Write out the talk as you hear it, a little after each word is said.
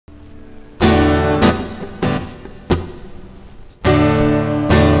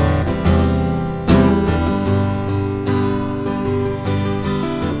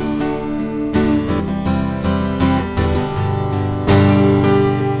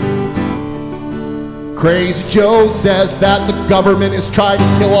Crazy Joe says that the government is trying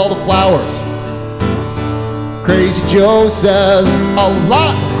to kill all the flowers. Crazy Joe says a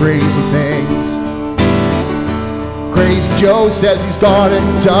lot of crazy things. Crazy Joe says he's gone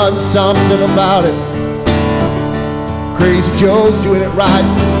and done something about it. Crazy Joe's doing it right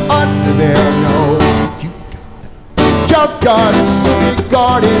under their nose. You got it. Junkyard, it's a secret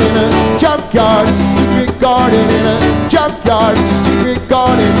garden in a junkyard, it's a secret garden in a junkyard, it's a secret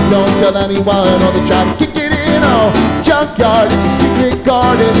garden. Don't tell anyone or they try to kick it in. Oh, junkyard, it's a secret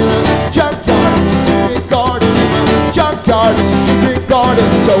garden in a junkyard, it's a secret garden in a junkyard, it's a secret garden.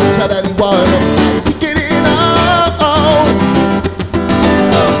 Don't tell anyone or they try to kick it in. Oh, oh,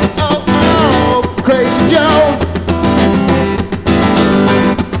 oh, oh, oh, Crazy Joe.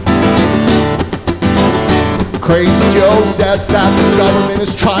 Crazy Joe says that the government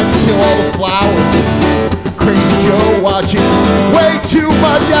is trying to kill all the flowers. Crazy Joe watching way too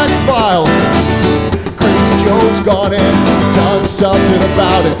much X-Files. Crazy Joe's gone and done something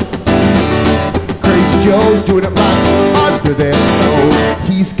about it. Crazy Joe's doing it right under their nose.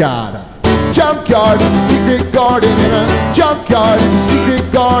 He's got a junkyard, it's a secret garden in a junkyard, it's a secret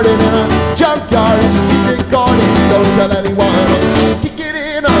garden in a junkyard, it's a secret garden. Don't tell anyone, kick it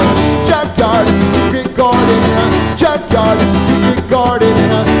in a junkyard, it's a secret garden in a junkyard, it's a secret garden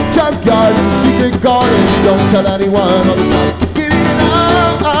in a junkyard, it's a secret garden. Don't tell anyone all the time, kick it in.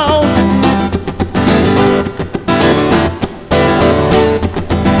 Oh, oh.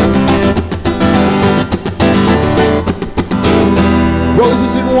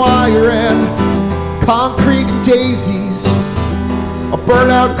 Roses and wire and concrete and daisies, a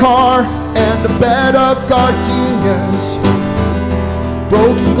burnout car and a bed of gardenias,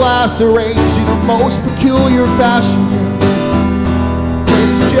 broken glass arranged in a most peculiar fashion.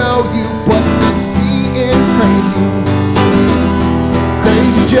 Crazy Joe, you put the C in crazy.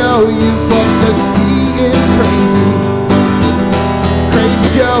 Crazy Joe, you put the C in crazy. Crazy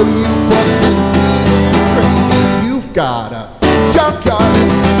Joe, you put the C in crazy. You've got a junkyard, it's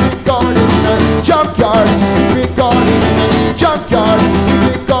a secret garden in a junkyard, it's a secret garden in a junkyard, it's a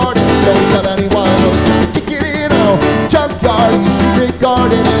secret garden. Don't tell anyone, kick it in. Oh, junkyard, it's a secret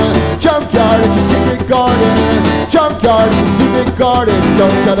garden in a junkyard, it's a secret garden in a junkyard, it's a secret garden.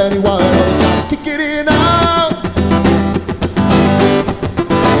 Don't tell anyone, kick it in. Oh,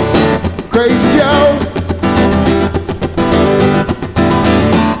 Crazy Joe,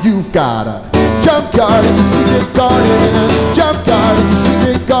 you've got a junkyard, it's a secret garden in a junkyard, it's a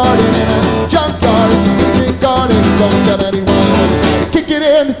secret garden in a junkyard, it's a secret garden. Don't tell anyone, kick it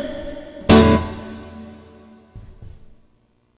in.